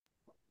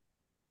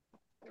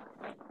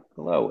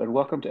Hello, and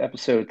welcome to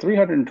episode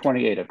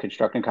 328 of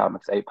Constructing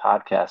Comics, a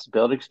podcast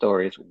building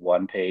stories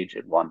one page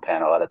and one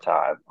panel at a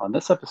time. On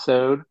this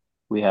episode,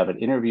 we have an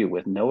interview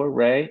with Noah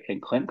Ray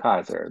and Clint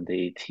Kisor,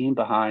 the team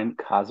behind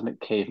Cosmic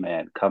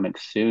Caveman, coming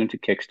soon to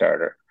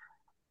Kickstarter.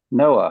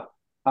 Noah,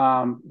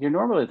 you're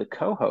normally the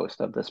co-host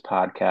of this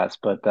podcast,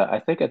 but I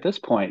think at this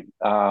point,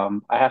 I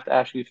have to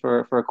ask you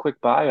for a quick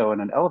bio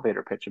and an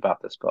elevator pitch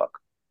about this book.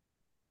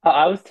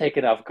 I was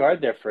taken off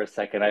guard there for a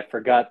second. I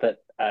forgot that.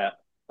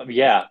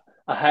 Yeah.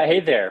 Hey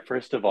there,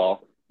 first of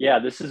all. Yeah,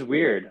 this is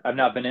weird. I've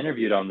not been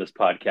interviewed on this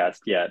podcast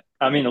yet.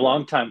 I mean, a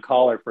long time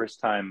caller, first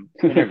time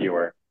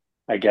interviewer,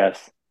 I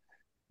guess.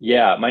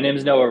 Yeah, my name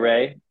is Noah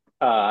Ray.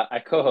 I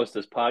co-host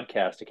this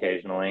podcast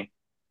occasionally,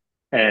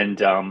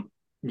 and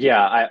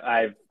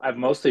yeah, I've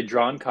mostly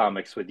drawn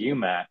comics with you,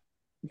 Matt,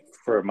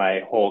 for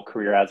my whole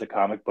career as a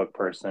comic book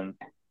person,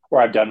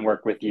 or I've done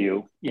work with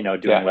you, doing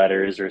Yeah.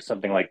 letters or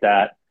something like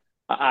that.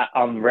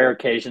 On rare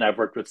occasion, I've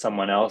worked with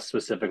someone else,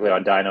 specifically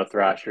on Dino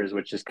Thrashers,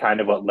 which is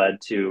kind of what led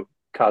to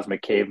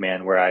Cosmic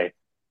Caveman, where I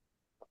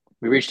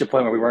we reached a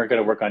point where we weren't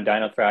going to work on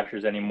Dino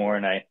Thrashers anymore,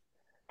 and I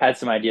had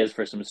some ideas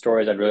for some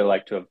stories I would have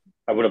liked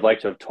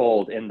to have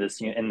told in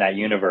that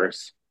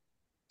universe.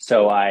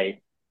 So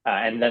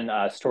and then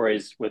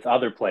stories with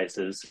other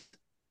places,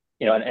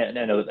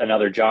 and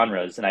other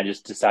genres, and I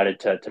just decided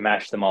to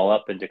mash them all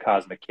up into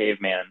Cosmic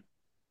Caveman,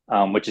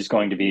 which is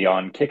going to be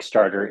on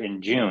Kickstarter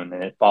in June,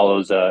 and it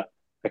follows a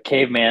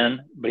caveman,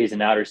 but he's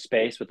in outer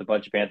space with a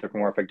bunch of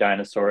anthropomorphic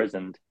dinosaurs,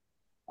 and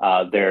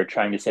they're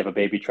trying to save a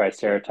baby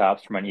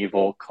Triceratops from an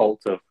evil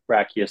cult of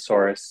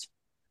Brachiosauruses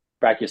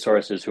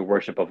who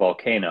worship a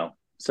volcano.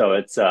 So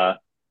it's going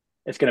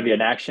to be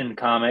an action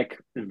comic,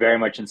 very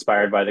much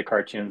inspired by the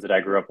cartoons that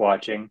I grew up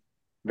watching.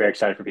 Very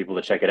excited for people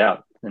to check it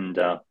out, and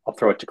I'll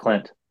throw it to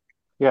Clint.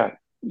 Yeah,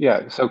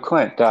 yeah. So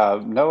Clint,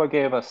 Noah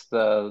gave us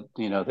the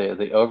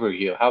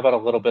overview. How about a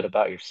little bit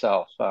about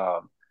yourself,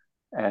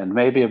 and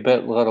maybe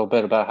little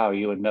bit about how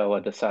you and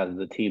Noah decided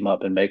to team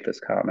up and make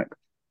this comic.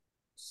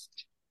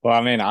 Well,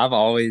 I mean, I've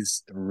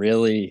always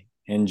really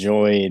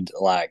enjoyed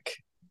like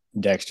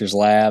Dexter's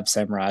Lab,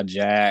 Samurai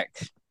Jack.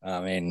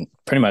 I mean,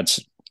 pretty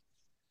much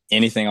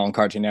anything on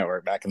Cartoon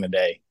Network back in the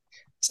day.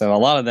 So a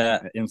lot of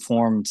that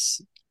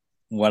informs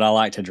what I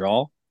like to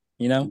draw,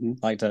 Hmm.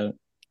 like to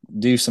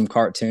do some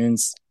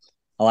cartoons.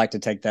 I like to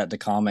take that to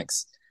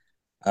comics.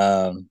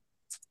 Um,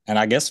 and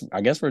I guess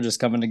we're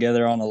just coming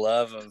together on a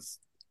love of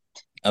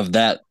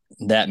that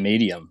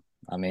medium.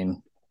 I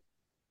mean,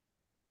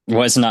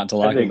 what's not to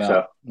I like think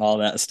about so. all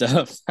that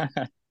stuff?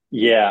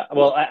 Yeah,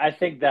 well, I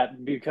think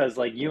that because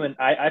like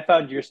I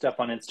found your stuff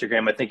on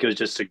Instagram. I think it was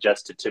just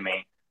suggested to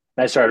me.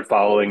 And I started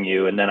following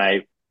you, and then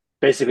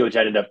which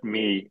ended up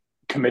me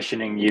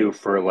commissioning you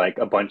for like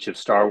a bunch of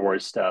Star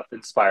Wars stuff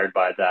inspired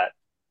by that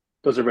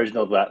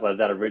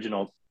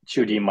original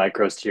 2D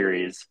micro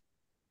series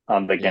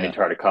that Genny Yeah.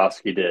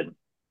 Tartakovsky did.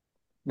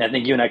 And I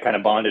think you and I kind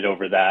of bonded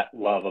over that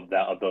love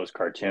of those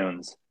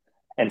cartoons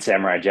and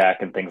Samurai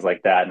Jack and things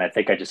like that. And I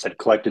think I just had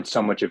collected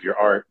so much of your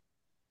art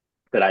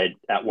that I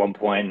at one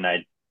point and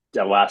I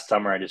last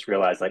summer I just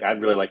realized like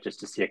I'd really like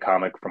just to see a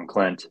comic from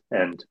Clint.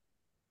 And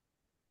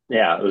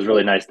yeah, it was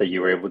really nice that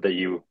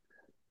you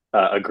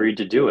agreed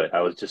to do it.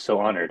 I was just so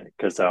honored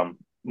because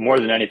more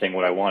than anything,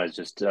 what I want is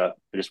just I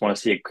just want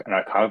to see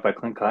a comic by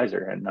Clint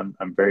Kaiser, and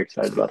I'm very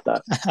excited about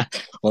that.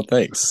 Well,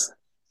 thanks.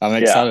 I'm Yeah,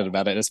 excited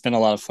about it. It's been a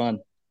lot of fun.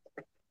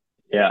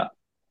 yeah,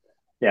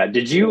 yeah.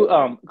 Did you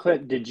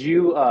Clint? Did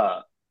you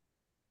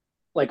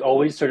like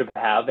always sort of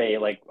have a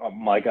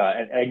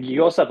and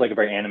you also have like a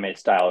very anime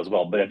style as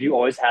well, but have you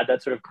always had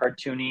that sort of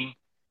cartoony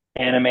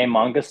anime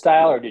manga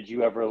style, or did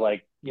you ever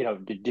like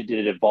did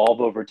it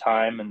evolve over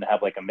time and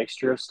have like a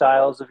mixture of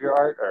styles of your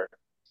art? Or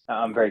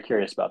I'm very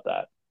curious about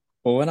that.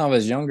 Well, when I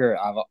was younger,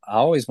 I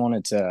always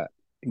wanted to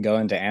go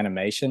into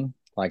animation,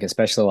 like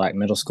especially like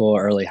middle school,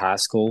 early high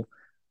school.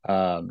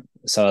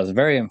 So I was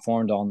very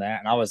informed on that,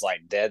 and I was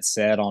like dead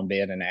set on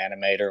being an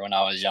animator when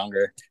I was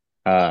younger.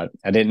 I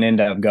didn't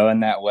end up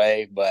going that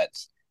way, but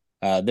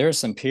there were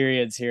some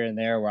periods here and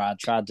there where I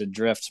tried to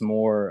drift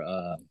more,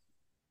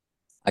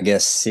 I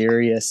guess,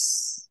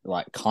 serious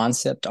like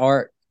concept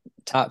art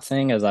type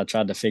thing as I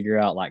tried to figure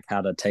out like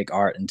how to take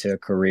art into a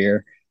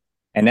career.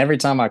 And every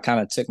time I kind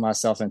of took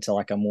myself into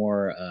like a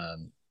more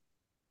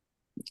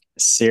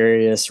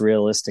serious,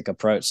 realistic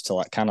approach to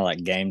like kind of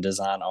like game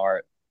design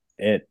art,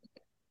 it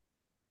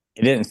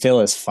it didn't feel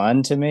as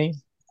fun to me.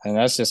 And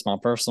that's just my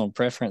personal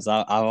preference.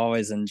 I've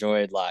always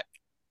enjoyed like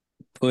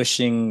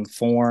pushing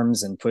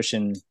forms and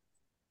pushing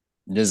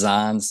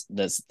designs.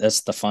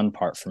 That's the fun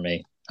part for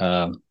me.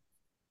 So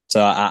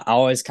I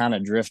always kind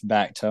of drift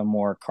back to a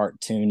more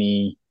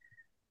cartoony,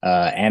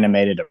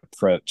 animated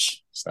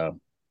approach. So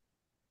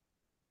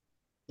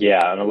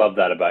Yeah, and I love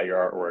that about your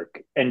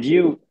artwork. And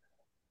you're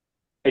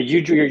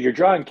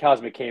drawing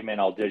Cosmic Caveman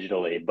all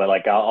digitally, but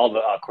like all the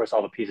of course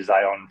all the pieces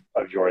I own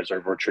of yours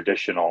were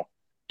traditional.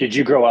 Did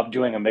you grow up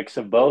doing a mix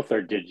of both,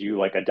 or did you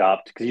like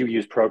adopt because you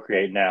use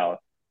Procreate now?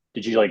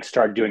 Did you like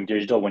start doing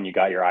digital when you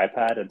got your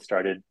iPad and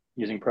started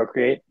using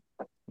Procreate?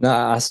 No,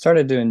 I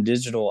started doing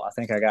digital. I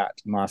think I got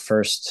my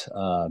first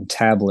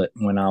tablet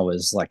when I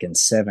was like in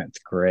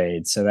seventh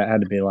grade. So that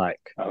had to be like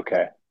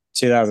Okay.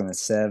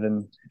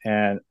 2007.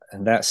 And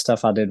that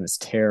stuff I did was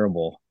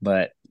terrible,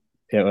 but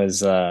it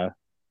was a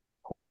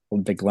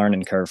big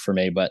learning curve for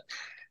me. But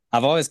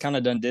I've always kind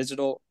of done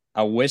digital.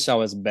 I wish I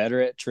was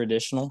better at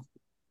traditional.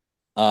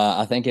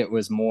 I think it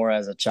was more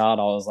as a child,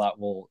 I was like,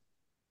 well,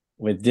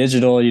 with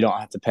digital, you don't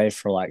have to pay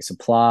for like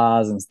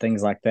supplies and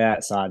things like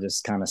that. So I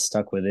just kind of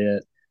stuck with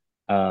it.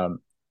 Um,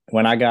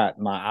 when I got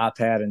my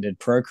iPad and did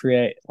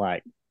Procreate,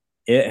 like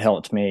it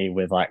helped me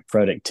with like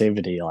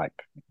productivity, like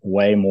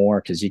way more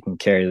because you can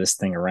carry this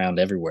thing around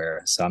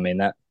everywhere. So I mean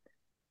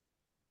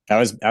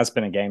that's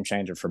been a game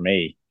changer for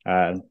me.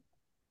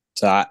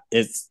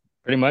 It's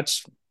pretty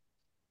much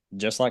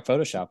just like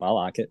Photoshop. I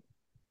like it.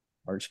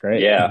 Works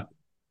great. Yeah.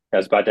 I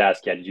was about to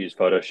ask you, did you use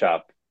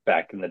Photoshop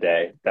back in the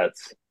day?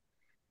 That's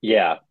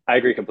Yeah, I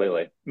agree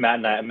completely.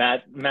 Matt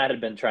had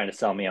been trying to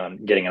sell me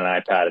on getting an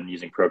iPad and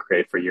using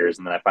Procreate for years,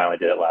 and then I finally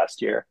did it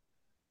last year.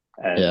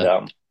 And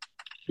Yeah.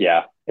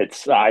 yeah,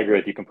 it's I agree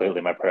with you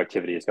completely. My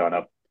productivity has gone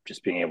up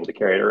just being able to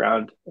carry it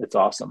around. It's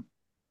awesome.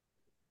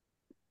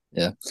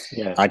 Yeah.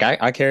 Yeah. Like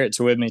I carry it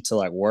to with me to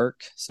like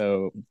work.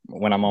 So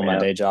when I'm on my Yeah.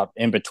 day job,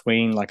 in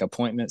between like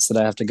appointments that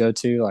I have to go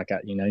to,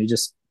 you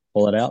just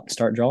pull it out and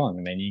start drawing.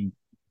 I mean, you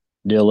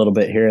do a little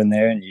bit here and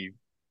there, and you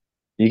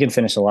can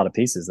finish a lot of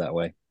pieces that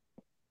way.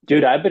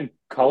 Dude, I've been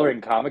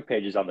coloring comic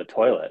pages on the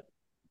toilet.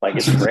 Like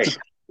it's great.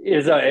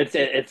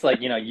 It's like,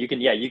 you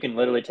can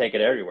literally take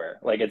it everywhere.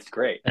 Like it's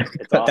great.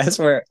 It's But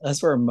awesome.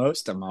 that's where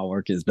most of my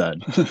work is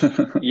done.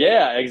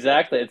 Yeah,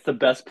 exactly. It's the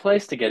best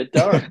place to get it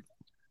done.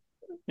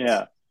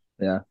 Yeah.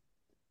 Yeah.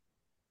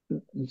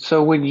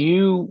 So when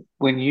you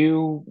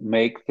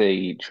make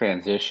the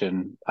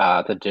transition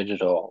to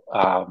digital,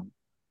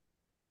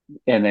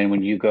 and then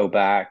when you go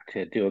back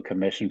to do a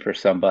commission for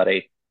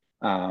somebody,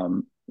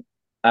 um,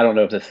 I don't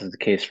know if this is the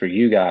case for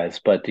you guys,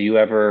 but do you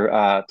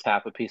ever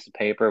tap a piece of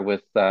paper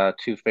with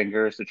two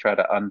fingers to try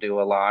to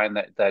undo a line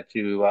that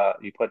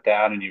you put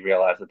down and you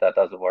realize that that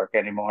doesn't work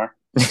anymore?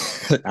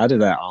 I do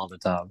that all the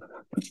time.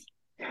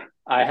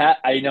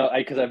 I know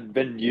because I've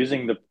been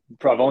using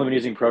I've only been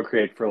using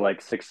Procreate for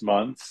like 6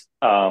 months.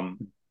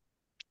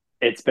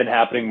 It's been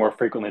happening more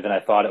frequently than I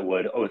thought it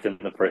would within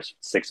the first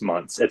 6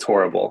 months. It's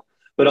horrible,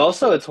 but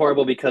also it's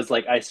horrible because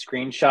like I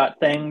screenshot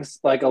things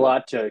like a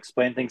lot to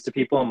explain things to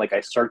people, and like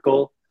I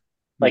circle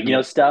like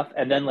Hmm. stuff,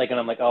 and then and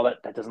I'm like, oh,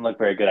 that doesn't look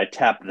very good. I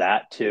tap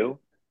that too,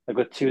 like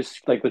with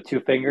two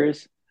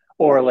fingers,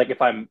 or like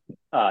if I'm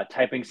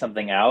typing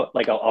something out,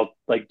 like I'll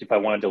like if I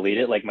want to delete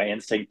it, like my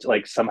instinct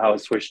like somehow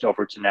switched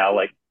over to now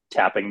like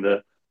tapping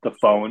the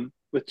phone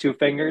with two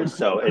fingers.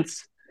 So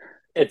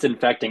it's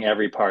infecting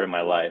every part of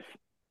my life.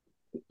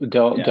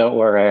 Yeah. Don't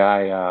worry.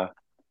 I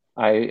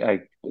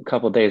a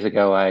couple of days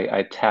ago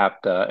I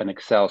tapped an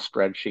Excel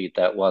spreadsheet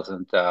that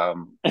wasn't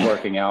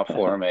working out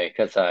for me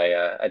because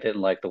I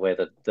didn't like the way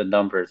that the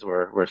numbers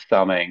were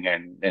summing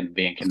and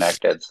being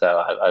connected.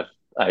 So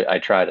I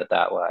tried it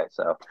that way.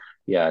 So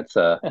yeah, it's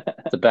a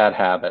bad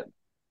habit.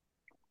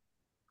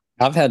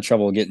 I've had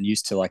trouble getting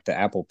used to like the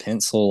Apple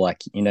Pencil,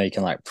 like you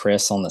can like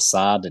press on the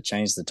side to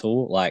change the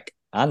tool. Like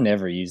I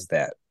never use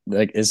that.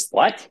 Like it's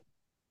What?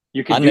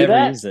 You I can do never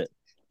that? use it.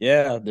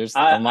 Yeah, there's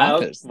on my I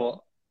Pencil.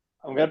 well,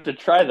 I'm gonna have to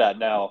try that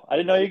now. I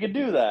didn't know you could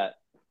do that.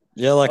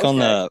 Yeah, like on Okay.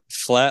 the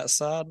flat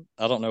side.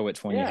 I don't know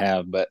which one you Yeah.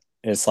 have, but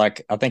it's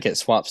like I think it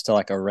swaps to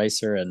like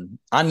eraser, and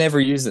I never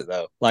use it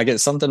though. Like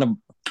it's I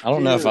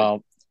don't know if Dude.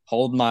 I'll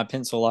hold my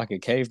pencil like a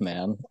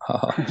caveman,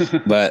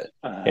 but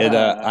it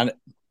Uh,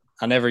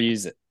 I never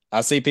use it.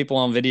 I see people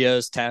on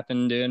videos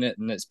tapping doing it,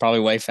 and it's probably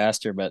way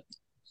faster, but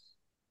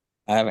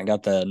I haven't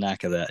got the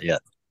knack of that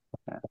yet.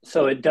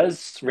 so it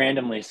does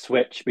randomly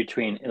switch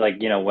between like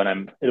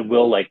when it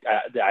will like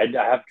I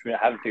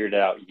haven't figured it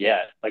out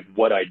yet like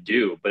what I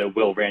do, but it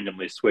will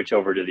randomly switch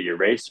over to the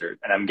eraser,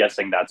 and I'm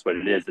guessing that's what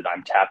it is that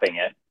I'm tapping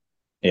it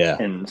Yeah,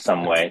 in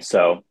some way.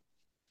 So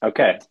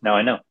okay, now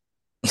I know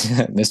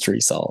mystery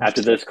after solved.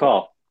 this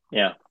call.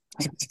 Yeah,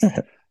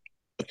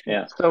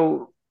 yeah,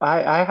 So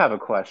I have a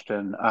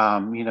question. I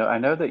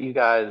know that you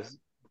guys,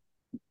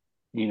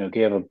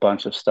 gave a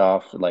bunch of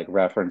stuff like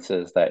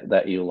references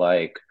that you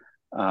like,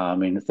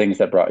 things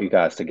that brought you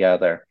guys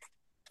together.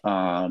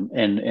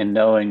 And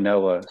knowing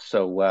Noah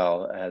so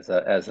well as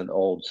an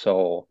old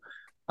soul,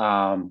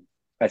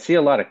 I see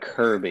a lot of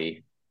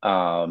Kirby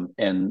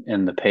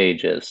in the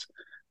pages.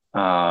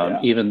 yeah.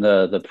 Even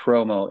the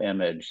promo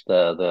image,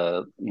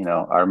 the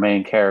our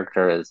main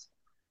character has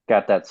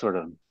got that sort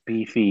of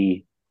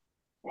beefy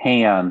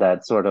hand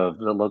that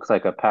looks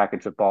like a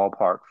package of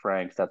ballpark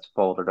franks that's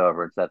folded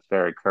over. That's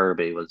very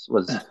Kirby.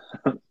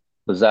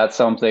 Was that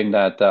something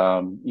that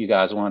you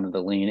guys wanted to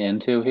lean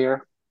into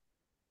here?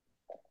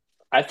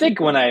 I think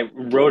when I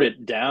wrote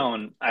it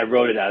down, I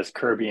wrote it as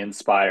Kirby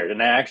inspired,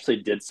 and I actually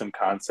did some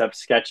concept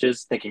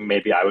sketches, thinking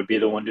maybe I would be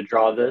the one to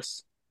draw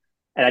this.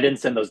 And I didn't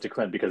send those to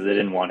Clint because I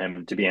didn't want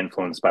him to be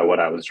influenced by what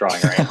I was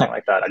drawing or anything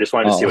like that. I just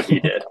wanted to see what he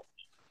Oh, did.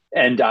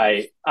 And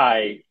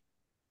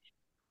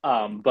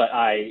but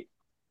I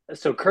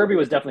so Kirby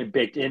was definitely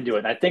baked into it.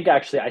 And I think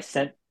actually I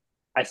sent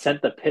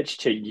the pitch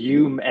to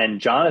you and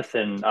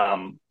Jonathan,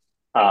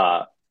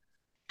 uh,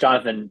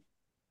 Jonathan,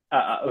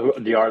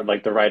 the art,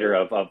 like the writer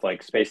of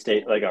like Space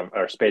State, like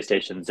or Space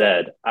Station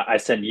Z. I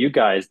sent you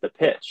guys the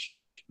pitch,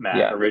 Matt,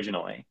 Yeah,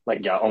 originally,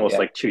 like yeah, almost yeah.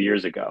 like 2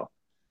 years ago,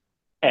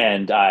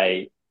 and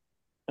I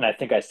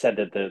think I said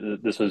that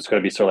this was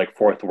going to be sort of like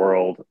fourth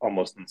world,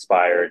 almost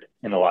inspired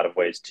in a lot of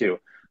ways too.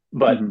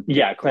 But Hmm.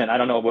 yeah, Clint, I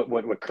don't know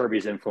what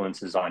Kirby's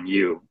influence is on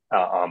you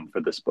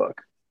for this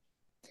book.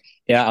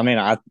 Yeah, I mean,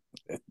 I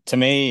to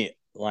me,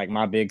 like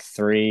my big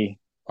three,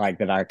 like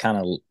that I kind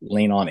of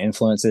lean on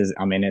influences.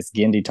 I mean, it's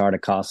Gendy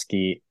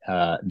Tartakovsky,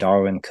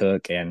 Darwin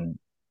Cook, and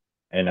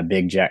a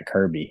big Jack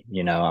Kirby.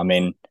 I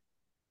mean,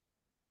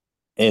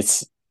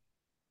 it's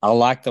I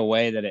like the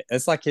way that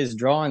it's like his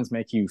drawings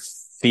make you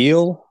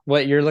feel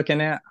what you're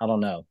looking at. I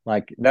don't know,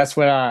 like that's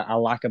what I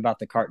like about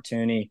the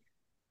cartoony,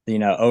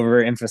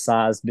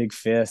 overemphasized big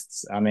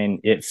fists. I mean,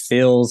 it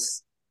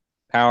feels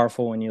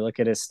powerful when you look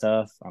at his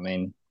stuff. I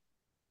mean,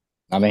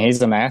 he's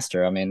the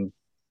master. I mean,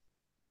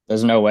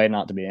 there's no way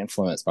not to be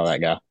influenced by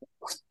that guy.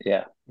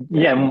 Yeah,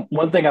 Yeah, definitely. and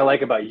one thing I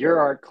like about your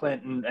art,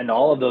 Clinton, and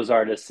all of those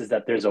artists is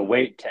that there's a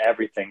weight to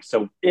everything.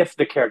 So if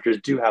the characters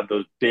do have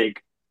those big,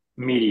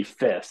 meaty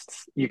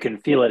fists, you can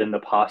feel it in the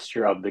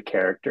posture of the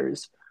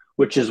characters,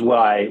 which is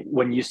why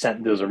when you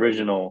sent those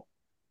original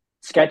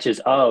sketches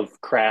of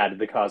Crad,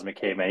 the Cosmic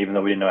Caveman, even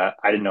though I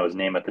didn't know his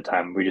name at the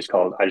time. I just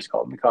called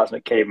him the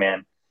Cosmic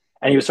Caveman,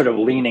 and he was sort of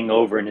leaning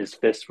over, and his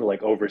fists were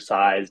like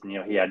oversized,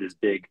 and he had his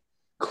big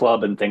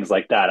club and things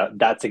like that.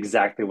 That's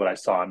exactly what I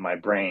saw in my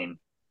brain,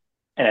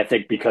 and I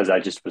think because I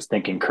just was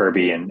thinking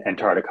Kirby and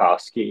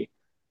Tartakovsky,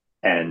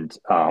 and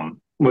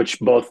which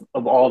both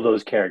of all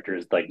those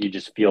characters, like you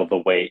just feel the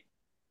weight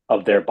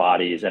of their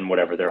bodies and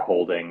whatever they're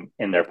holding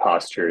in their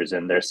postures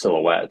and their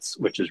silhouettes,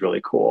 which is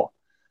really cool.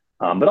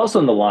 But also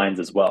in the lines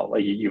as well.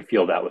 Like you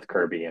feel that with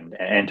Kirby and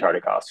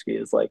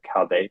Tartakovsky is like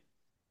how they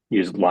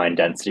use line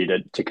density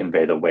to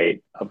convey the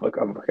weight of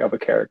a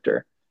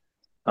character.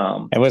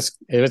 Um, It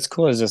was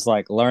cool is just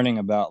like learning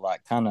about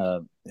like kind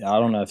of I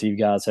don't know if you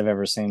guys have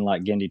ever seen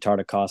like Gendy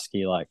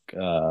Tartakovsky like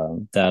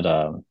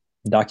that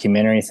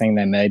documentary thing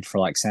they made for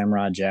like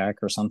Samurai Jack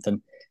or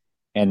something,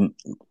 and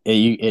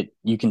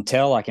you can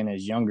tell like in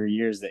his younger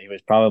years that he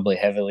was probably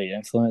heavily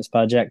influenced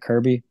by Jack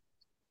Kirby.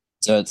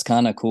 So it's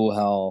kind of cool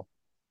how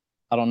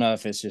I don't know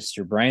if it's just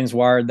your brain's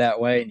wired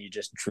that way and you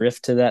just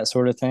drift to that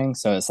sort of thing.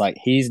 So it's like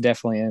he's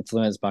definitely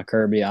influenced by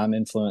Kirby. I'm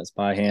influenced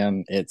by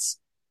him.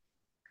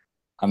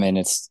 I mean,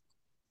 I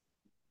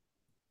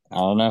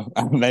don't know.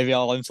 Maybe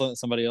I'll influence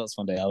somebody else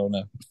one day. I don't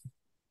know.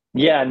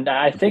 yeah, and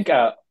I think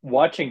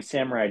watching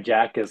Samurai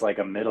Jack as like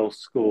a middle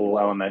school,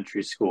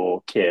 elementary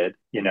school kid,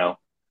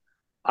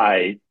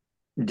 I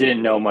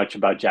didn't know much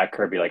about Jack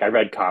Kirby. Like I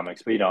read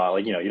comics, but you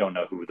don't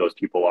know who those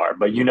people are.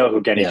 But you know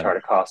who Genny Yeah,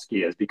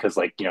 Tartakovsky is because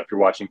if you're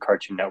watching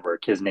Cartoon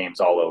Network, his name's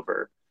all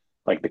over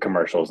like the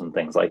commercials and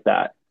things like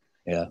that.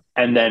 yeah,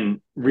 And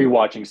then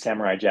rewatching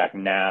Samurai Jack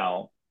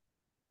now,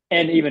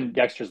 and even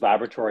Dexter's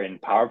Laboratory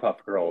and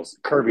Powerpuff Girls,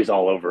 Kirby's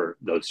all over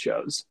those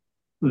shows.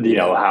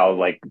 yeah, How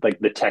like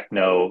the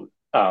techno,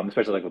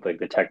 especially like with like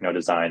the techno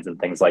designs and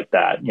things like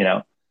that.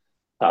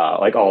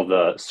 Like all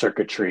the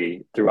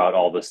circuitry throughout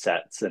all the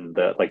sets and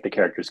the like the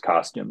characters'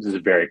 costumes is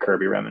very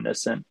Kirby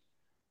reminiscent,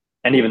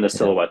 and even the yeah.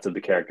 silhouettes of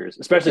the characters,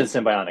 especially in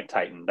Symbionic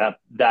Titan.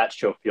 That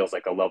show feels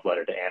like a love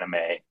letter to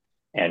anime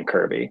and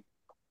Kirby.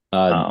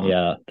 Um,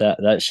 Yeah, that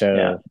yeah,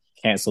 show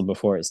canceled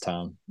before its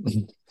time.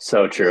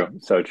 so true,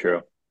 so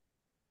true.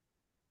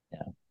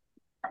 Yeah.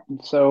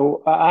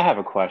 So I have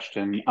a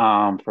question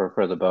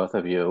for the both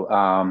of you.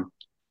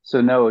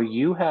 So Noah,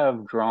 you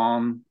have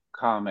drawn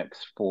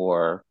comics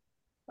for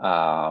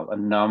a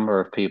number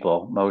of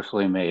people,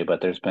 mostly me,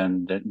 but there's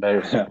been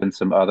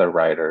some other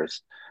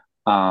writers.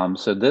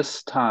 So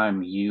this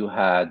time you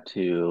had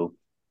to,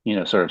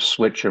 sort of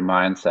switch your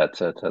mindset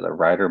to the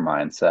writer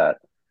mindset.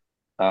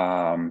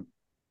 Um,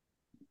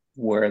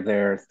 were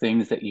there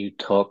things that you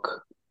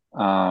took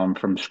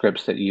from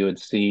scripts that you had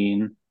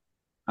seen,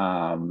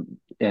 and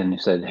you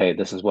said, "Hey,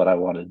 this is what I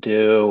want to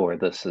do," or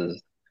 "This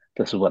is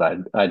what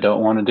I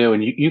don't want to do,"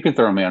 and you can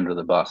throw me under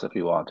the bus if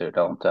you want to.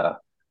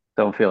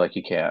 Don't feel like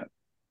you can't.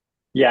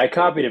 Yeah, I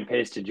copied and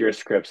pasted your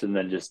scripts and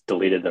then just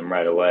deleted them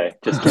right away.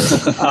 Just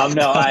kidding.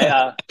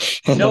 No,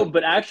 no,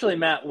 but actually,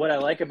 Matt, what I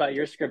like about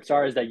your scripts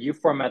is that you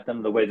format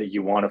them the way that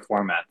you want to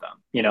format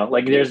them.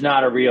 Like there's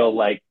not a real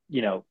like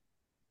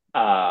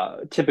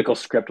typical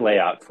script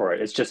layout for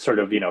it. It's just sort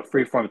of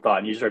free form thought,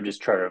 and you sort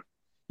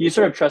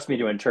of trust me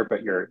to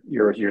interpret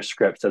your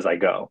scripts as I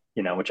go.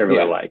 Which I really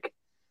Yeah, like.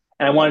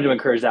 And I wanted to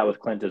encourage that with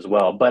Clint as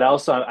well. But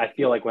also, I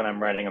feel like when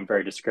I'm writing, I'm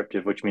very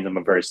descriptive, which means I'm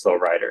a very slow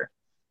writer.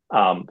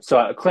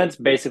 So Clint's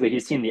basically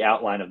he's seen the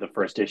outline of the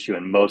first issue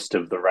and most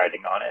of the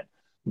writing on it,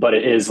 but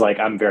it is like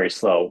I'm very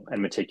slow and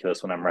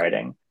meticulous when I'm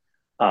writing.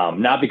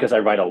 Not because I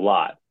write a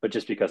lot, but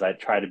just because I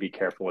try to be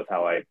careful with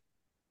how I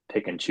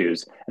pick and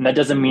choose. And that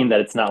doesn't mean that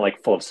it's not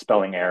like full of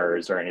spelling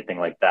errors or anything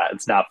like that.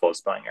 It's not full of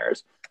spelling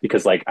errors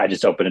because like I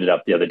just opened it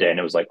up the other day and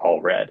it was like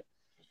all red.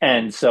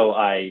 And so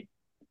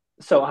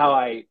how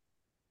I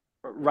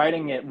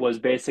writing it was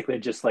basically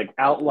just like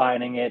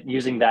outlining it,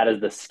 using that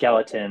as the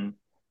skeleton,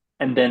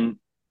 and then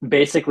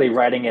basically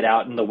writing it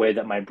out in the way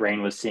that my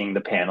brain was seeing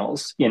the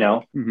panels,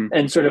 Hmm.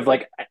 and sort of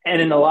like,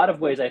 and in a lot of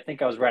ways, I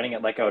think I was writing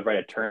it like I would write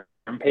a term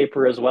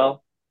paper as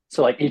well.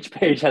 So like each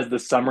page has the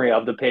summary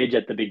of the page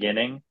at the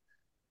beginning,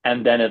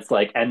 and then it's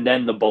like, and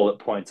then the bullet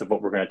points of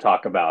what we're going to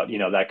talk about,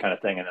 that kind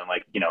of thing, and then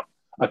like,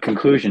 a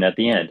conclusion at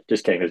the end.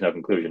 Just kidding, there's no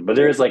conclusion, but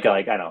there is like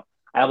I don't know,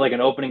 I have like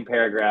an opening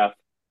paragraph,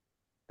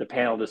 the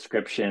panel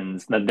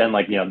descriptions, then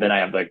like then I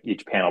have like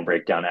each panel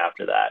breakdown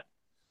after that.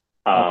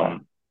 Okay.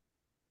 Um,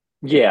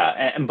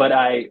 yeah, and but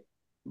I've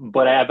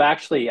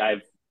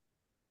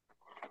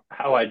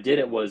how I did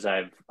it was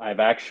I've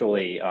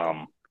actually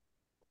I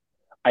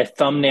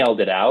thumbnailed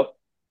it out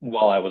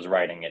while I was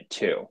writing it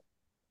too.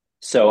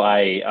 So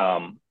I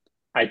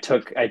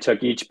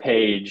took each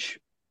page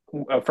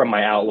from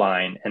my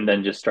outline and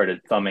then just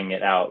started thumbing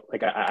it out.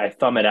 Like I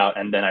thumb it out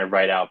and then I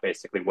write out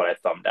basically what I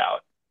thumbed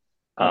out.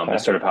 Is Okay.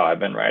 sort of how I've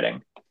been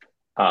writing.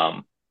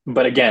 Um,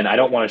 but again, I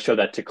don't want to show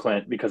that to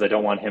Clint because I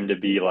don't want him to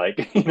be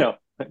like,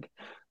 like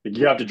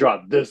you have to draw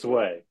it this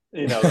way,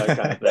 that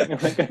kind of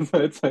thing. Like, so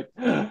it's like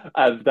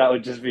that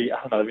would just be,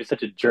 I don't know, it'd be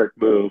such a jerk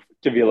move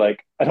to be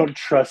like, I don't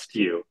trust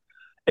you.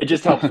 It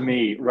just helps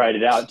me write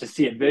it out to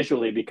see it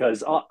visually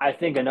because I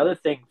think another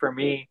thing for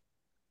me,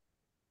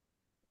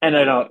 and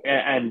I don't,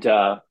 and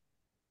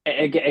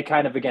it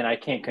kind of again, I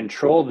can't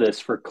control this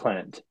for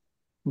Clint,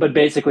 but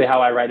basically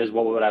how I write is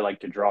what would I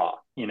like to draw.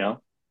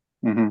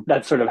 Hmm.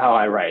 That's sort of how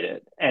I write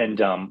it.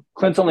 And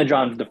Clint's only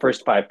drawn the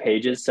first 5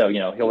 pages, so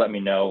he'll let me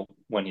know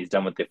when he's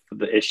done with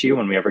the issue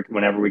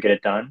whenever we get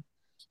it done.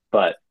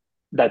 But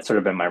that's sort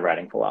of been my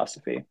writing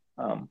philosophy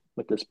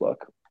with this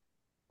book.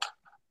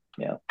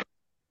 Yeah.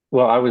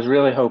 Well, I was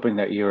really hoping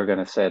that you were going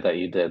to say that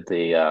you did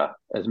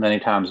as many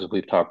times as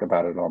we've talked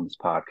about it on this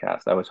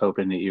podcast. I was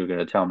hoping that you were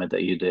going to tell me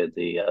that you did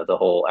the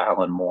whole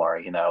Alan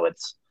Moore.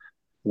 It's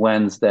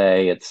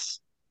Wednesday, it's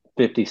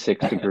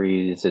 56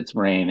 degrees, it's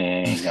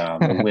raining,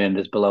 the wind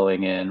is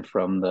blowing in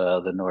from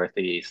the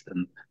northeast,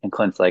 and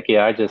Clint's like,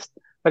 yeah, I just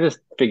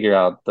figure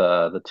out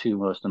the two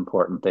most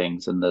important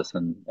things in this,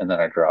 and then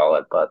I draw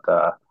it. But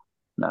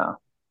no,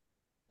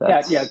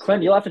 Yeah, yeah, that's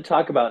Clint, you'll have to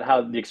talk about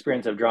how the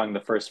experience of drawing the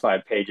first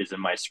 5 pages in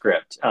my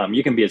script.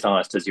 You can be as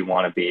honest as you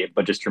want to be,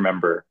 but just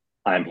remember,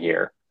 I'm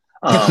here.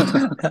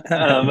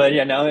 But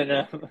yeah, no,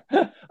 no.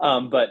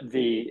 But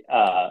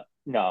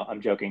no,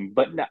 I'm joking.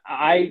 But no,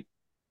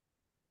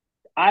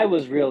 I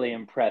was really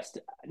impressed.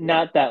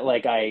 Not that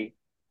like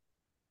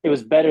it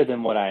was better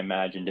than what I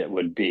imagined it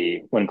would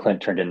be when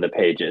Clint turned in the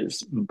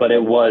pages, but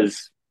it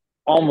was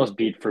almost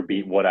beat for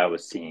beat what I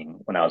was seeing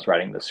when I was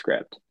writing the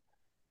script.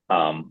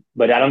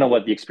 But I don't know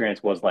what the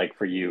experience was like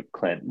for you,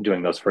 Clint,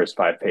 doing those first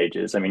 5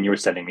 pages. I mean, you were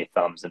sending me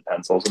thumbs and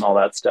pencils and all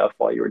that stuff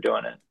while you were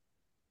doing it.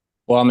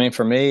 Well, I mean,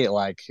 for me,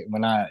 like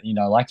when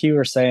like you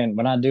were saying,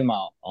 when I do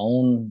my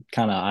own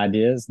kind of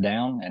ideas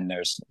down and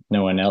there's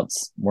no one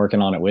else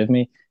working on it with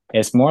me,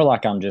 it's more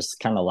like I'm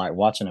just kind of like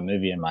watching a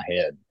movie in my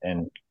head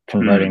and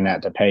converting Mm.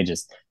 that to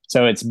pages.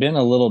 So it's been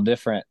a little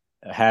different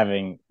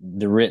having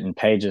the written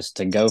pages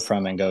to go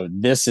from and go,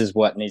 this is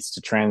what needs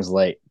to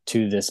translate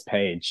to this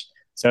page.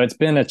 So it's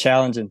been a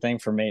challenging thing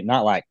for me,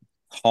 not like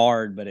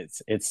hard, but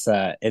it's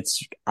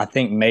I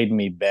think made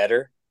me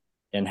better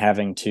in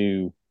having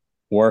to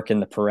work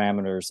in the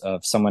parameters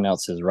of someone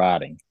else's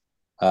writing.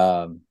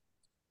 Um,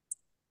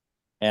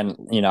 and,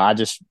 I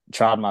just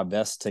tried my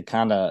best to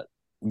kind of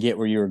get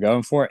where you were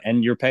going for.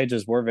 And your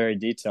pages were very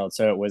detailed.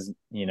 So it was,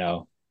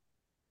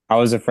 I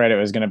was afraid it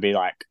was going to be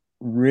like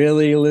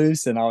really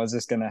loose and I was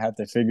just going to have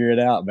to figure it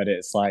out. But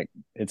it's like,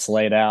 it's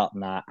laid out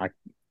and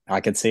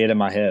I could see it in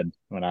my head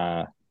when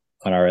I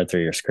read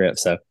through your script.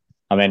 So,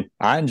 I mean,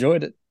 I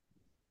enjoyed it.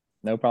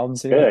 No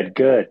problems here. Good,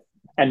 good.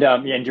 And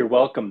you're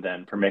welcome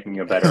then for making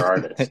you a better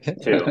artist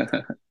too.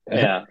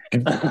 Yeah.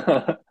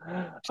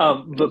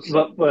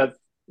 But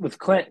with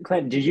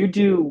Clint, did you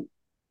do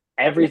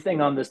everything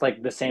on this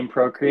like the same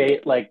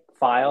Procreate like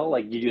file?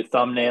 Like you do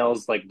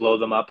thumbnails, like blow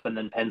them up and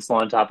then pencil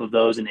on top of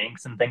those and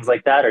inks and things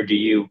like that, or do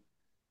you?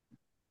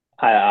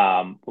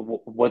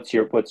 What's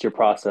your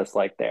process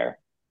like there?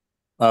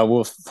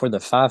 Well, for the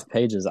 5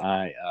 pages,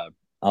 I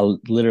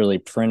literally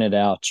printed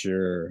out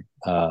your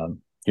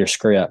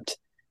script,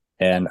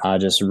 and I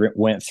just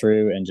went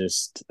through and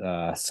just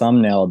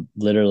thumbnailed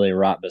literally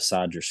right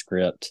beside your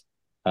script.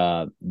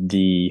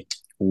 The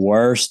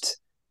worst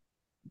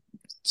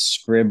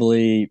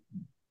scribbly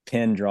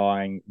pen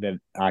drawing that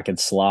I could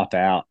slop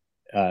out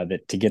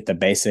that to get the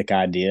basic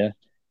idea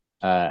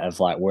of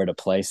like where to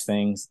place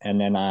things,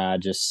 and then I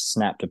just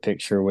snapped a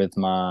picture with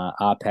my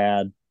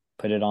iPad,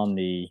 put it on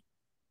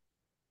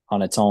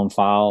its own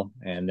file,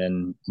 and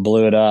then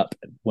blew it up,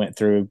 went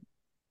through,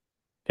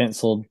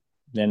 penciled,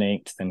 then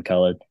inked, then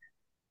colored.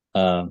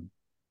 Um,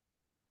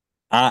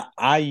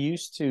 I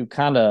used to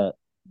kind of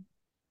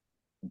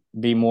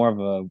be more of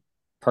a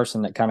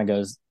person that kind of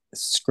goes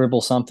scribble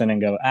something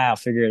and go, I'll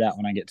figure it out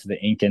when I get to the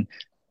inking.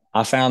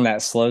 I found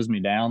that slows me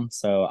down,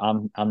 so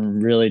I'm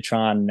really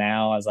trying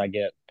now as I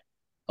get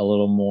a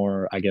little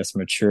more, I guess,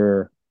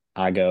 mature,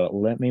 I go,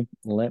 let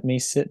me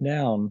sit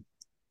down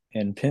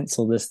and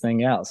pencil this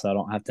thing out so I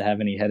don't have to have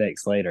any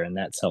headaches later. And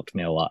that's helped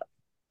me a lot.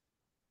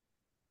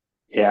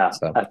 Yeah,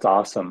 So that's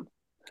awesome.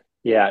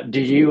 Yeah.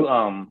 Did you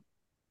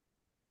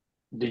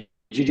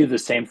do the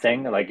same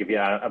thing? Like if you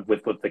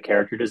with the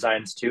character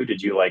designs too?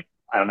 Did you like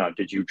I don't know,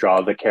 did you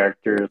draw the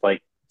character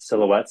like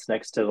silhouettes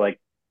next to like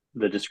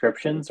the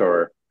descriptions,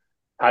 or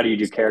how do you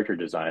do character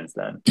designs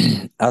then?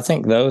 I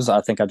think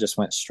I just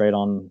went straight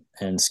on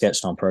and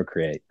sketched on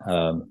Procreate.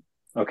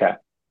 Okay.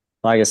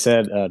 Like I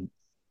said,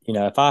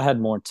 if I had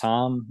more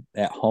time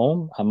at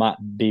home, I might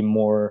be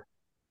more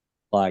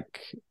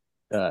like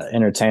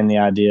entertain the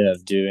idea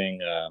of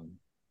doing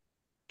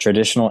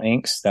traditional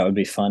inks. That would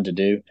be fun to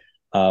do.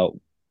 Uh,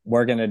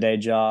 Working a day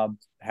job,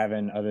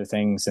 having other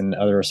things and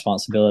other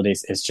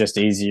responsibilities, it's just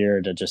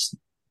easier to just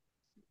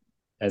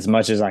as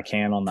much as I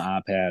can on the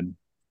iPad.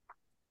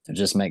 It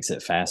just makes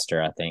it faster,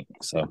 I think.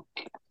 So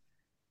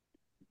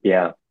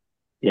Yeah.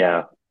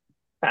 Yeah.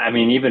 I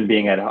mean,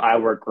 I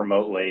work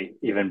remotely,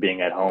 even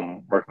being at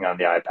home working on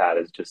the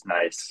iPad is just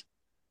nice.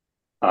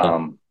 yeah,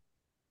 Um,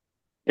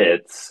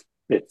 it's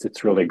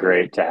really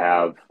great to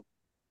have.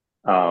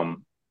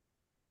 Um,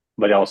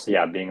 but also,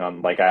 yeah, being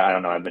on like I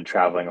don't know, I've been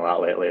traveling a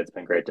lot lately. It's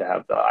been great to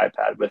have the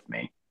iPad with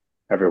me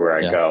everywhere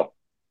I yeah. go.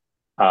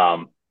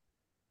 Um,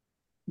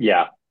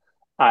 yeah,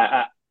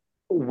 I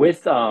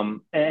with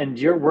and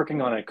you're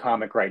working on a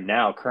comic right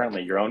now,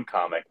 currently your own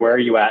comic. Where are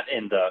you at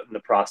in the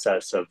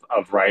process of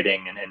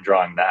writing and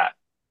drawing that?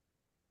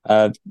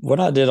 What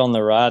I did on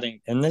the writing,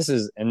 and this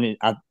is, and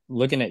I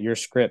looking at your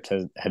script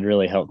had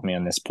really helped me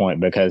on this point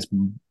because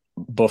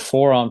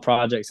before on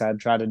projects I'd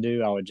try to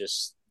do, I would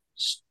just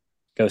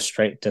go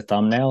straight to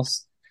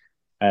thumbnails,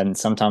 and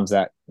sometimes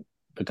that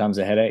becomes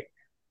a headache.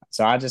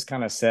 So I just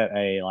kind of set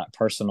a like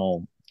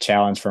personal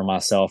challenge for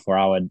myself where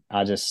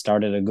I just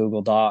started a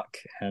Google Doc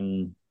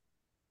and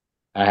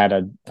I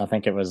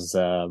think it was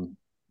a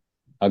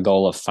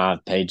goal of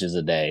 5 pages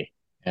a day,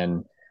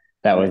 and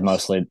that was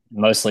Nice.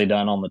 mostly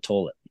done on the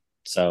toilet.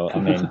 So I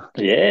mean,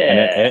 and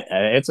Yeah.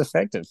 it's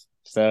effective.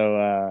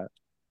 So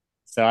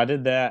I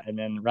did that, and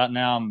then right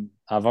now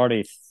I've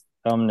already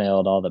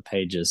thumbnailed all the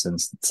pages, and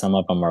some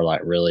of them are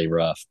like really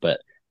rough. But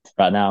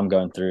right now I'm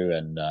going through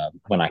and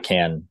when I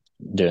can,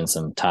 doing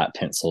some tight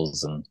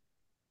pencils and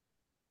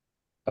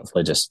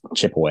hopefully just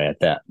chip away at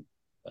that.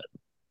 But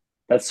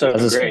That's so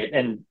that's just fun. great.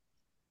 And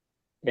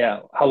yeah,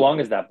 how long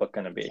is that book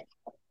going to be?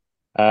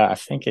 I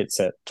think it's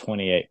at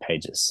 28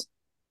 pages.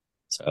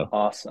 So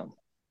Awesome.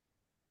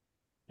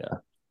 yeah.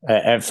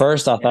 At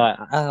first, I Yeah.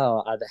 thought,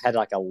 oh, I had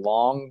like a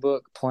long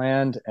book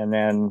planned, and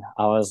then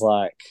I was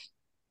like,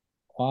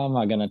 why am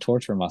I going to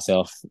torture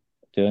myself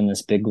doing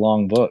this big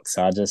long book?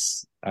 So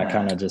I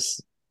kind of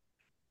just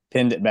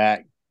pinned it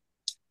back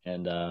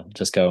and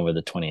just going with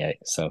the 28.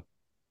 So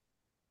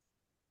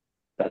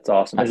That's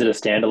awesome. I, Is it a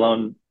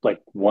standalone,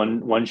 like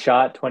one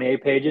shot,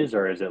 28 pages,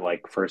 or is it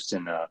like first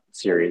in a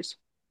series?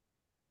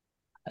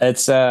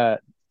 it's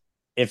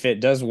if it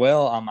does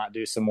well, I might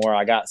do some more.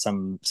 I got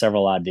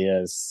several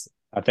ideas.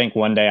 I think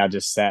one day I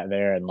just sat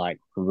there and like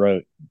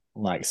wrote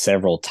like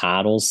several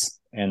titles,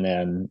 and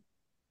then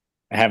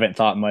I haven't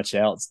thought much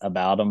else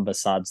about them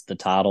besides the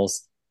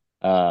titles.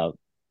 Uh,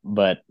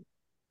 but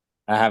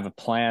I have a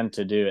plan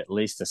to do at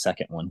least a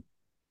second one,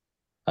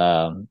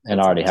 and I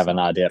That's already have an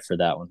awesome. idea for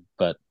that one.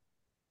 But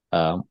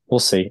we'll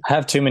see. I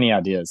have too many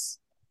ideas.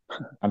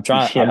 I'm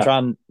trying. I'm Yeah.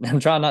 trying. I'm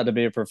trying not to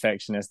be a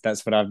perfectionist.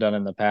 That's what I've done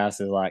in the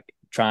past. Is like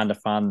trying to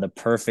find the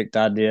perfect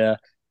idea,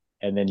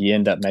 and then you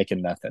end up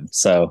making nothing.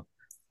 So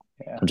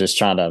Yeah. I'm just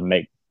trying to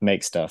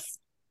make stuff.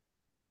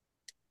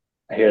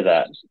 I hear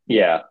that.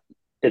 Yeah.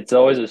 It's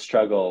always a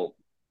struggle,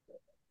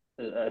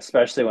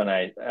 especially when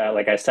I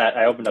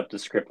opened up the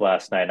script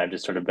last night and I've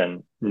just sort of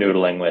been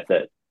noodling with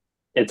it.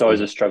 It's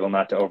always a struggle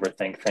not to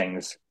overthink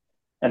things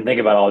and think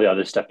about all the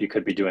other stuff you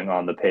could be doing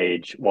on the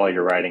page while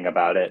you're writing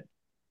about it.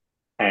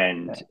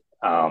 And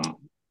um,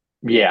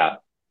 yeah,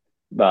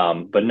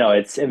 but no,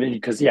 it's I mean,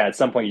 because yeah, at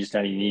some point you just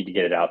know you need to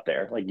get it out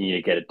there, like you need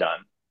to get it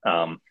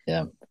done,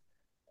 Yeah.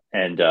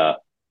 and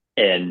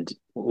and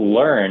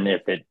learn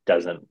if it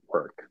doesn't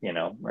work,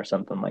 or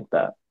something like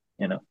that,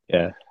 you know.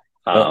 Yeah.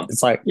 Well, Um,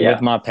 it's like with yeah,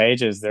 my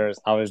pages,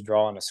 I was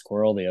drawing a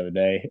squirrel the other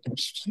day,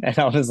 and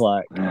I was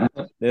like,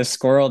 this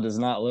squirrel does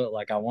not look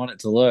like I want it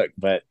to look.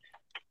 But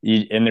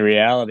in the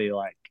reality,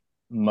 like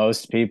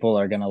most people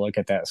are going to look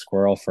at that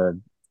squirrel for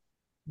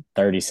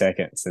 30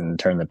 seconds and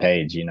turn the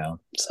page.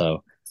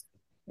 So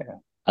yeah,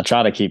 I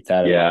try to keep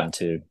that in yeah. mind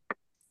too.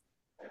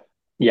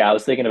 Yeah, I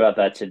was thinking about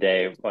that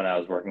today when I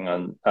was working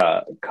on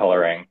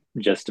coloring,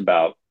 just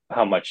about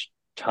how much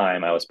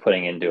time I was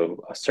putting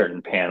into a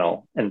certain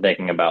panel and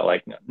thinking about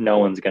like no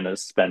one's going to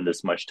spend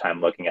this much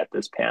time looking at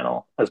this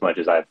panel as much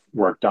as I've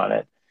worked on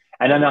it.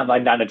 And I'm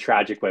not in a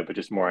tragic way, but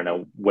just more in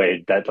a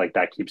way that like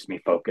that keeps me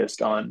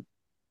focused on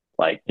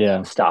like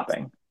Yeah.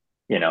 stopping,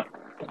 you know,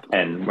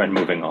 and when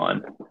moving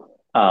on.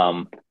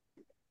 Um,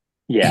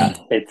 yeah,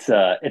 it's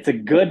a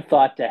good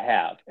thought to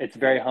have. It's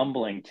very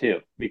humbling too,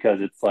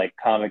 because it's like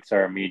comics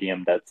are a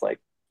medium that's like,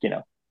 you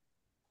know,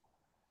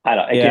 I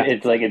don't. Yeah,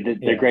 It's like they're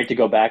yeah. great to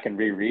go back and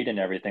reread and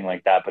everything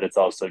like that, but it's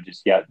also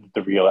just yeah.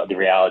 The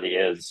reality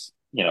is,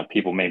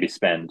 people maybe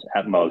spend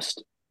at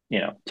most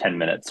 10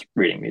 minutes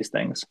reading these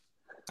things.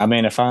 I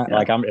mean, You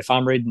know. if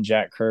I'm reading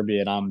Jack Kirby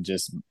and I'm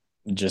just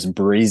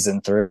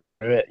breezing through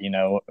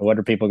it, what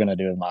are people gonna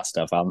do with my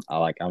stuff? I'm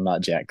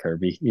not Jack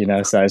Kirby,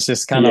 So it's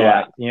just kind of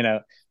Yeah,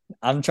 like,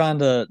 I'm trying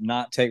to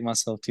not take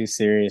myself too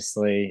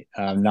seriously.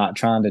 I'm not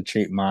trying to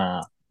treat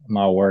my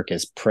work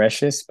as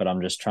precious, but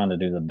I'm just trying to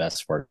do the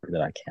best work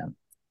that I can.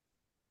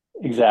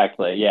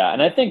 exactly. Yeah,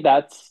 and I think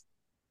that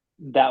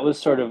was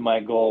sort of my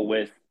goal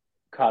with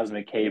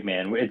Cosmic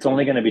Caveman. It's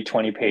only going to be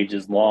 20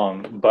 pages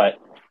long, but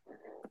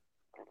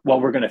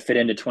what we're going to fit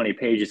into 20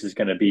 pages is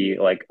going to be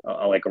like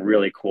a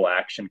really cool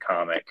action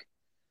comic.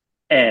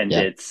 And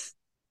Yeah,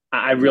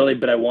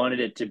 but I wanted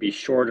it to be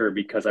shorter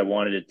because I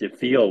wanted it to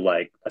feel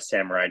like a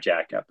Samurai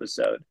Jack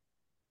episode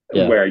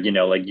yeah, where,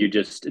 like you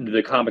just,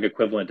 the comic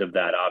equivalent of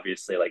that,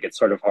 obviously, like it's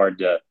sort of hard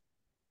to,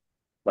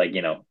 like,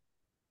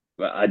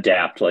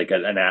 adapt like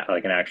an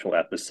actual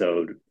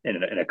episode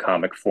in a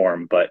comic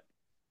form. But,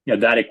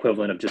 that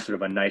equivalent of just sort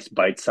of a nice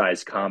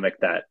bite-sized comic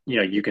that,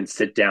 you can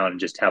sit down and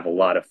just have a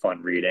lot of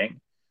fun reading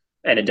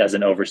and it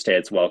doesn't overstay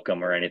its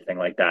welcome or anything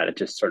like that. It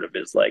just sort of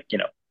is like,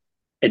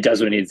 it does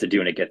what it needs to do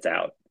and it gets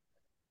out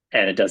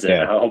and it does it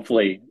yeah,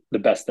 hopefully the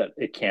best that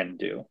it can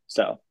do.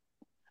 So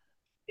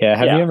yeah.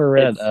 Have you yeah, ever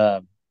read it's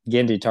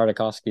Gendy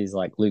Tartakovsky's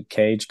like Luke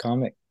Cage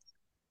comic?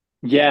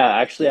 yeah.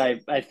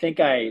 Actually, I think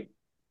I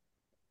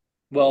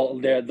well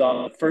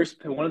the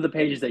first one of the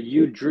pages that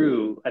you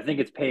drew, I think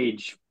it's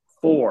page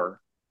 4,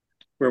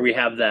 where we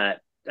have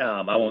that.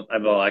 I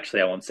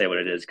won't say what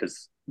it is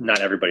because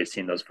not everybody's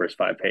seen those first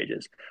 5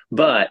 pages.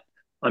 But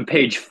on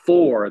page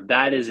 4,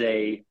 that is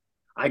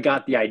I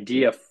got the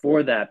idea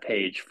for that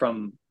page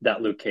from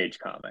that Luke Cage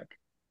comic.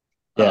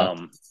 Yeah,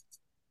 Um,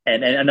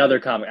 and another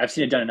comic. I've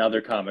seen it done in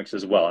other comics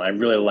as well, and I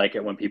really like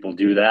it when people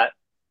do that.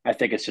 I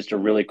think it's just a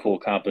really cool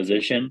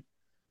composition.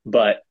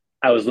 But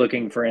I was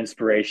looking for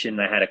inspiration.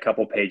 And I had a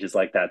couple pages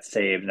like that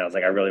saved, and I was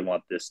like, I really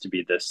want this to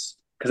be this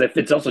because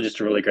it's also just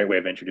a really great way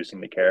of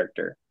introducing the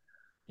character,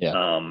 yeah.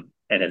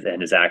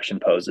 and his action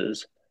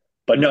poses.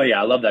 But no,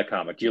 yeah, I love that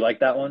comic. Do you like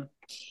that one?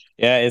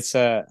 Yeah, it's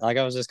like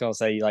I was just gonna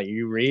say, like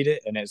you read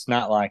it and it's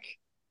not like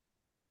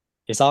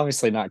it's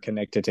obviously not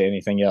connected to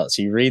anything else.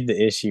 You read the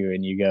issue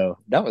and you go,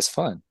 that was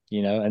fun,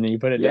 and then you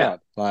put it Yeah, down.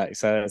 Like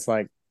so it's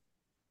like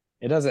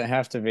it doesn't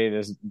have to be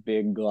this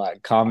big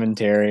like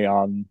commentary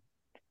on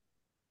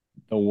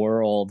the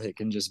world. It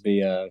can just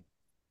be a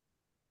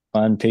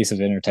fun piece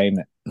of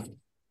entertainment.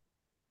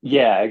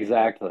 yeah,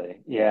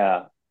 exactly.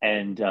 Yeah,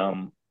 and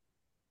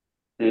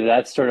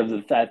that's sort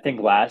of I think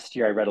last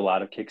year I read a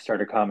lot of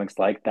Kickstarter comics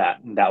like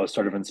that, and that was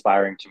sort of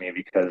inspiring to me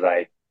because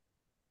I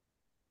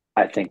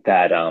think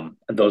that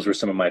those were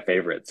some of my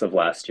favorites of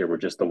last year. Were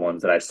just the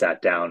ones that I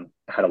sat down,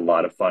 had a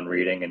lot of fun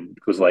reading, and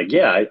was like,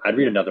 yeah, I'd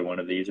read another one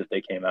of these if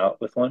they came out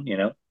with one.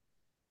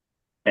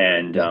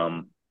 And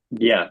Yeah.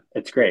 yeah,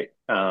 it's great.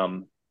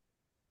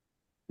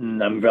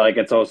 And I'm like,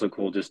 it's also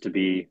cool just to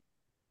be.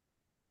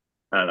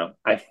 I don't know.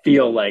 I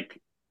feel like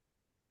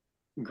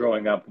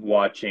growing up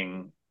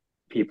watching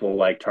people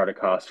like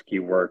Tartakovsky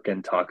work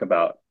and talk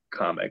about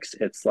comics.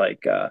 It's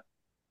like,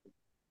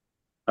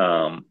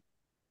 um,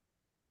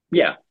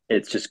 yeah,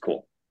 it's just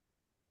cool.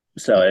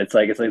 So Yeah.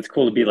 it's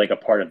cool to be like a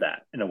part of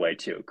that in a way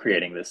too,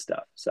 creating this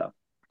stuff. So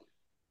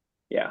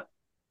yeah.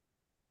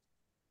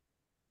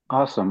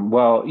 Awesome.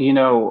 Well,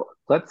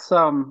 let's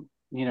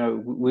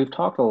we've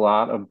talked a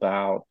lot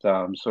about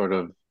sort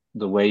of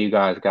the way you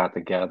guys got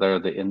together,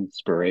 the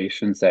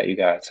inspirations that you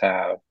guys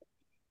have.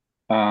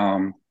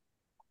 Um,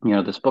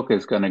 this book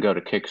is going to go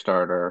to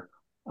Kickstarter,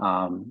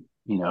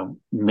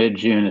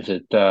 mid-June. Is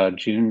it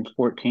June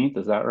 14th?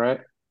 Is that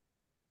right?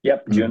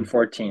 Yep. June Mhm.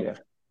 14th.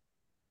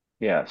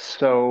 Yeah. Yeah.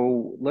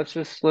 So let's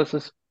just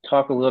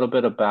talk a little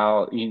bit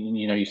about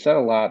you said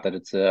a lot that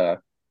it's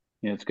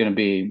going to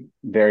be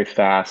very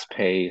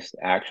fast-paced,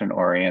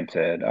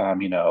 action-oriented.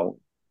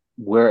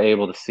 We're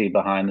able to see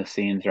behind the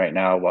scenes right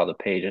now while the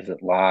page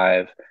isn't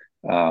live.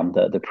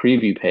 The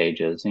preview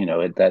pages,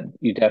 that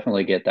you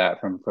definitely get that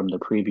from the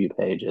preview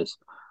pages.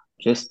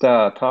 Just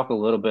talk a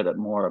little bit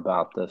more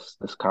about this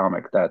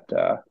comic that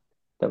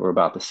we're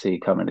about to see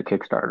coming to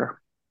Kickstarter.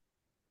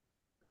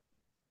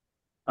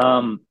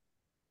 Um,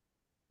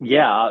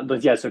 yeah,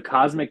 but yeah, so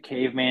Cosmic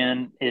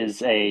Caveman it's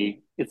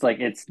the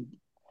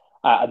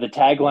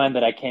tagline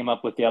that I came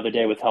up with the other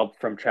day with help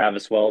from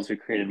Travis Wells, who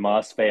created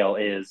Mossvale,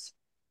 is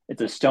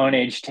it's a Stone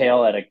Age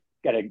tale in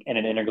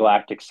an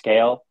intergalactic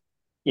scale.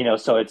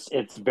 So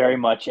it's very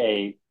much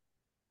a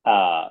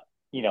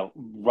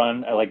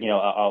run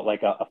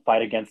like a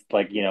fight against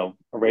a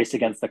race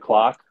against the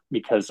clock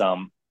because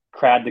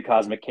Crad the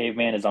Cosmic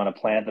Caveman is on a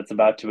planet that's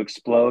about to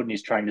explode and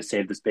he's trying to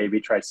save this baby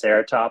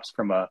Triceratops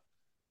from a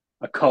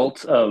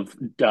cult of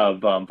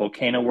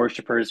volcano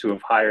worshippers who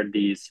have hired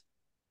these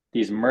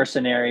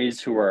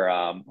mercenaries who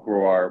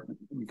are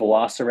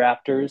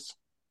velociraptors,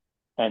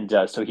 and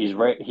so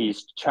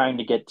he's trying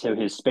to get to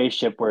his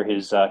spaceship where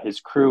his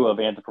crew of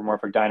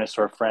anthropomorphic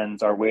dinosaur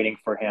friends are waiting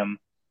for him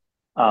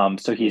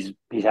So he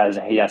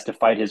has to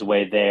fight his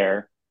way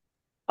there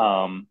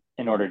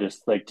in order to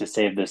like to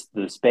save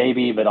this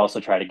baby, but also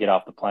try to get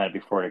off the planet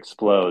before it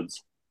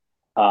explodes.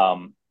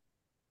 Um,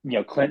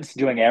 Clint's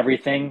doing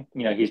everything.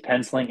 He's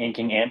penciling,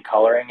 inking, and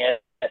coloring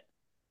it.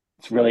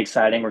 It's really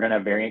exciting. We're going to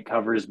have variant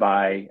covers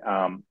by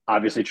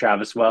obviously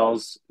Travis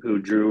Wells,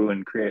 who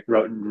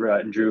wrote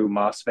and drew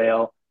Moss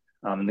Vale.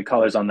 And the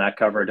colors on that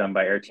cover are done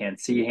by Ertan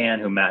Sehan,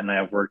 who Matt and I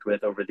have worked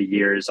with over the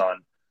years on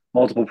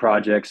multiple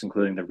projects,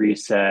 including The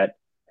Reset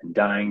and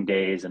Dying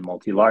Days and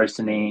Multi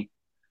Larceny,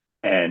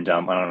 and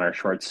on our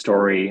short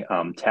story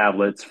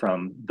tablets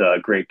from the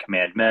Great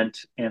Commandment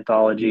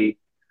anthology.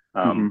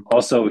 Hmm.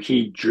 Also,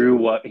 he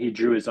drew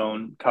his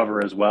own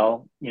cover as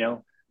well.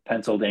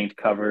 Penciled, inked,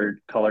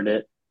 colored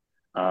it.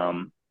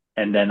 And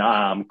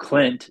then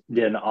Clint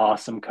did an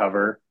awesome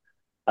cover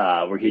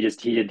where he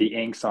did the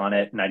inks on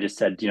it, and I just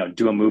said,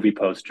 do a movie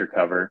poster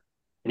cover,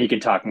 and he can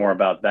talk more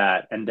about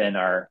that. And then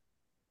our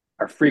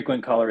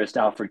frequent colorist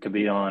Alfred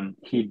Cabillon,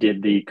 he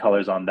did the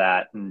colors on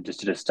that and just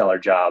did a stellar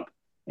job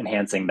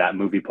enhancing that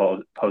movie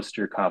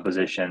poster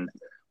composition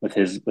with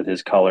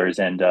his colors.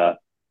 And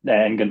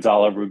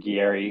Gonzalo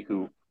Ruggieri,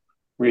 who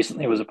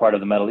recently was a part of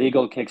the Metal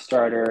Eagle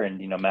Kickstarter, and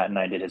Matt and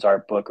I did his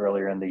art book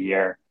earlier in the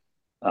year.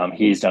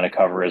 He's done a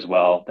cover as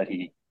well that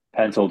he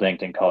penciled,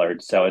 inked, and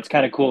colored. So it's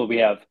kind of cool that we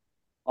have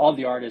all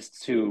the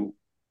artists who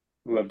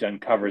have done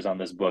covers on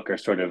this book are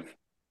sort of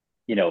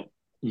you know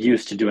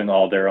used to doing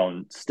all their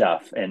own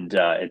stuff, and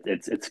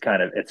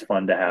it's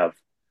fun to have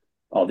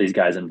all these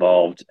guys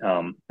involved.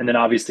 And then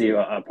obviously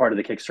a part of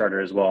the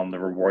Kickstarter as well in the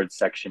rewards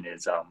section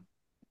is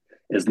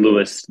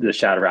Lewis, the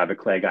Shadow Rabbit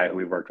Clay guy who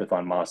we worked with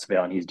on Moss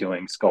Vale, and he's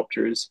doing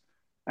sculptures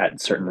at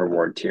certain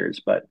reward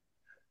tiers. But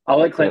I'll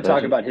let Yeah, Clint those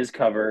talk are about his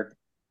cover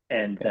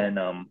and yeah,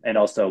 then and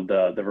also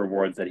the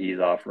rewards that he's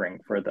offering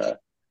for the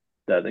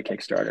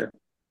Kickstarter.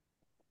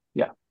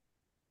 yeah.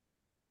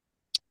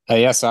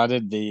 Yeah, so I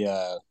did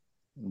the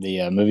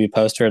movie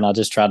poster, and I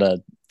just try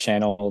to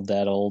channel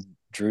that old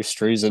Drew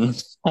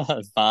Struzan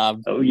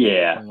vibe Oh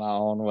yeah. in my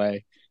own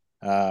way.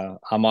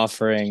 I'm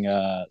offering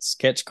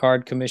sketch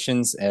card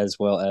commissions as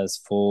well as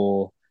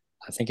full.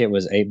 I think it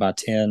was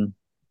 8x10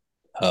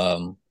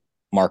 um,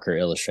 marker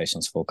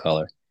illustrations, full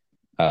color.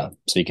 So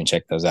you can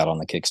check those out on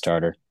the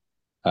Kickstarter.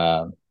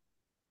 Um,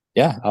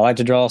 yeah, I like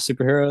to draw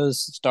superheroes,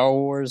 Star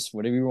Wars,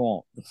 whatever you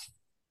want.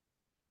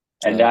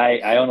 And So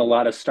I own a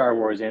lot of Star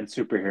Wars and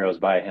superheroes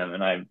by him,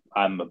 and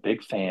I'm a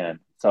big fan.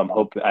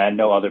 So I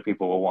know other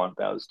people will want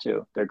those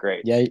too. They're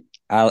great. yeah,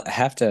 I'll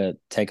have to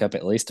take up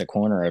at least a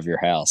corner of your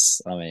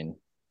house. I mean,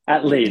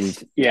 At you've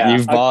least, yeah,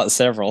 you've bought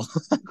several.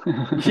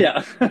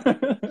 yeah,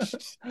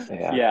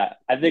 Yeah. yeah.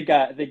 I think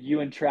you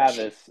and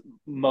Travis,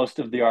 most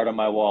of the art on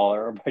my wall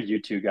are by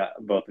you two guys,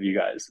 both of you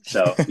guys.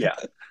 So yeah,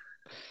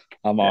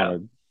 I'm yeah,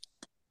 honored.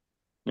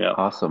 yeah.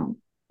 Awesome.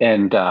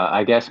 And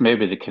I guess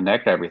maybe to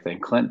connect everything,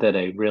 Clint did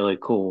a really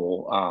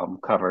cool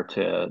cover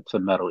to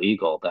Metal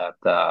Eagle that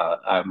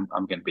I'm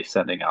going to be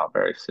sending out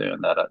very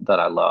soon. That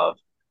I love.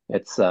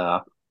 It's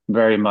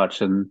very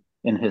much in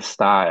his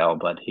style,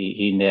 but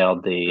he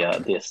nailed the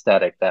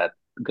aesthetic that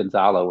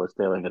Gonzalo was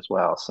doing as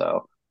well.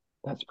 So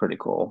that's pretty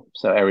cool.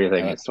 So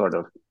everything Uh, is sort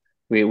of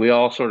we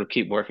all sort of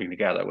keep working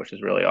together, which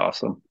is really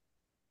awesome.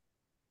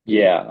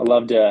 Yeah, I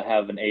love to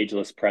have an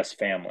ageless press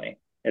family.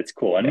 It's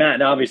cool. And Yeah. Matt,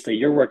 and obviously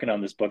you're working on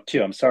this book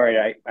too. I'm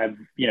sorry,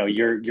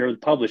 you're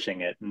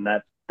publishing it, and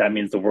that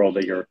means the world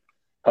that you're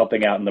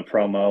helping out in the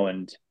promo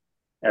and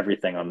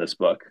everything on this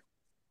book.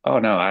 Oh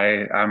no,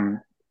 I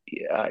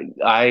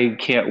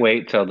can't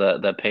wait till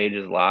the page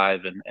is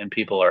live and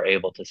people are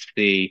able to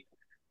see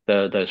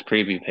those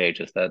preview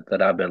pages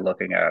that I've been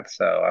looking at.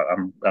 So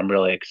I'm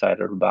really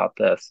excited about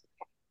this.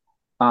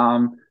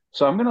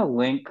 So I'm gonna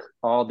link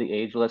all the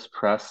Ageless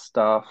Press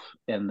stuff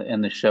in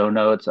the show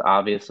notes.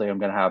 Obviously, I'm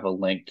gonna have a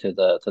link to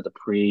the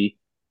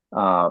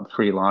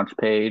pre-launch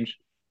page.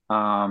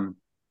 Um,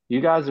 you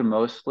guys are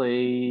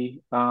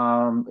mostly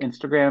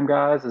Instagram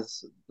guys.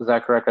 Is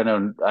that correct?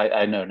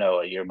 I know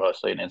Noah, you're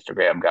mostly an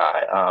Instagram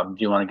guy. Do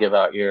you want to give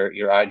out your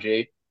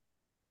IG?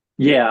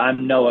 Yeah,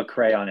 I'm Noah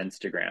Cray on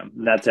Instagram.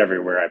 That's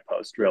everywhere I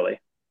post,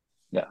 really.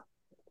 Yeah.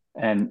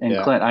 And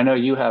yeah, Clint, I know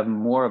you have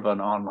more of an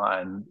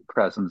online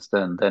presence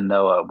than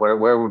Noah.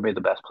 Where would be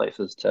the best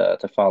places to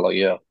follow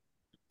you?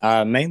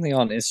 mainly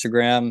on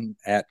Instagram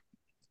at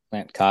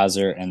Clint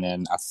Kaiser, and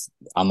then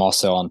I'm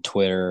also on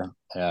Twitter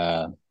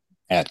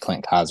at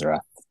Clint Kaiser.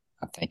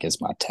 I think is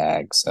my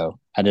tag. So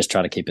I just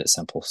try to keep it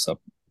simple. So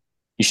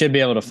you should be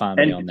able to find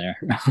me And on there.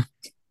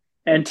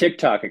 and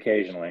TikTok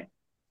occasionally.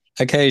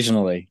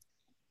 occasionally,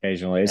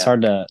 occasionally, Yeah.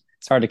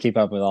 it's hard to keep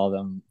up with all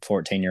them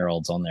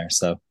 14-year-olds on there.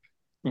 So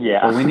Well,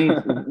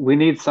 Yeah. we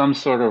need some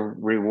sort of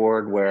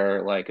reward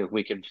where like if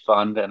we can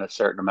fund in a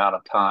certain amount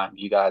of time,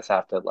 you guys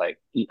have to like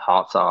eat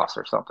hot sauce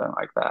or something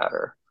like that,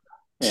 or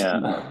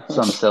Yeah.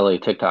 some silly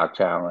TikTok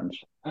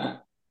challenge.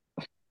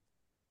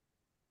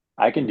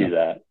 I can Yeah, do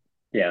that.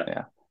 Yeah.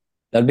 yeah.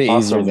 that'd be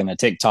easier than Awesome. a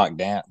TikTok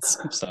dance.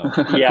 So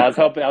Yeah,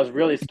 I was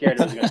really scared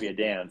it was going to be a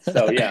dance.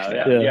 So yeah,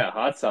 yeah, yeah, yeah,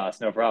 hot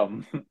sauce, no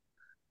problem.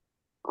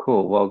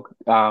 Cool. Well,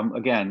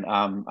 again,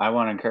 I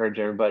want to encourage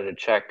everybody to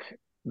check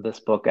this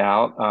book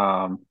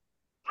out.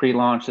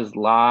 Pre-launch is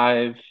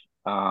live,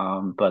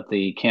 but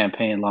the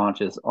campaign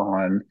launches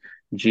on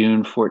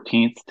June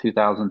 14th,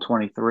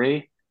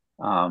 2023.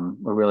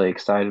 We're really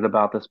excited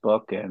about this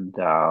book, and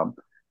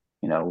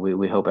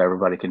we hope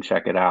everybody can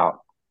check it out.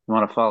 If you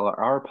want to follow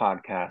our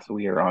podcast,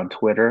 we are on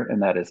Twitter,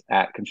 and that is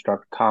at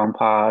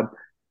ConstructComPod.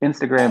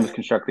 Instagram is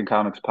Constructing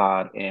Comics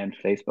Pod, and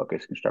Facebook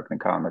is Constructing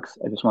Comics.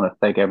 I just want to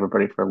thank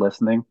everybody for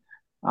listening.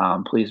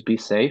 Please be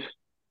safe,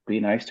 be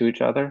nice to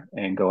each other,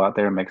 and go out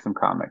there and make some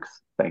comics.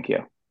 Thank you.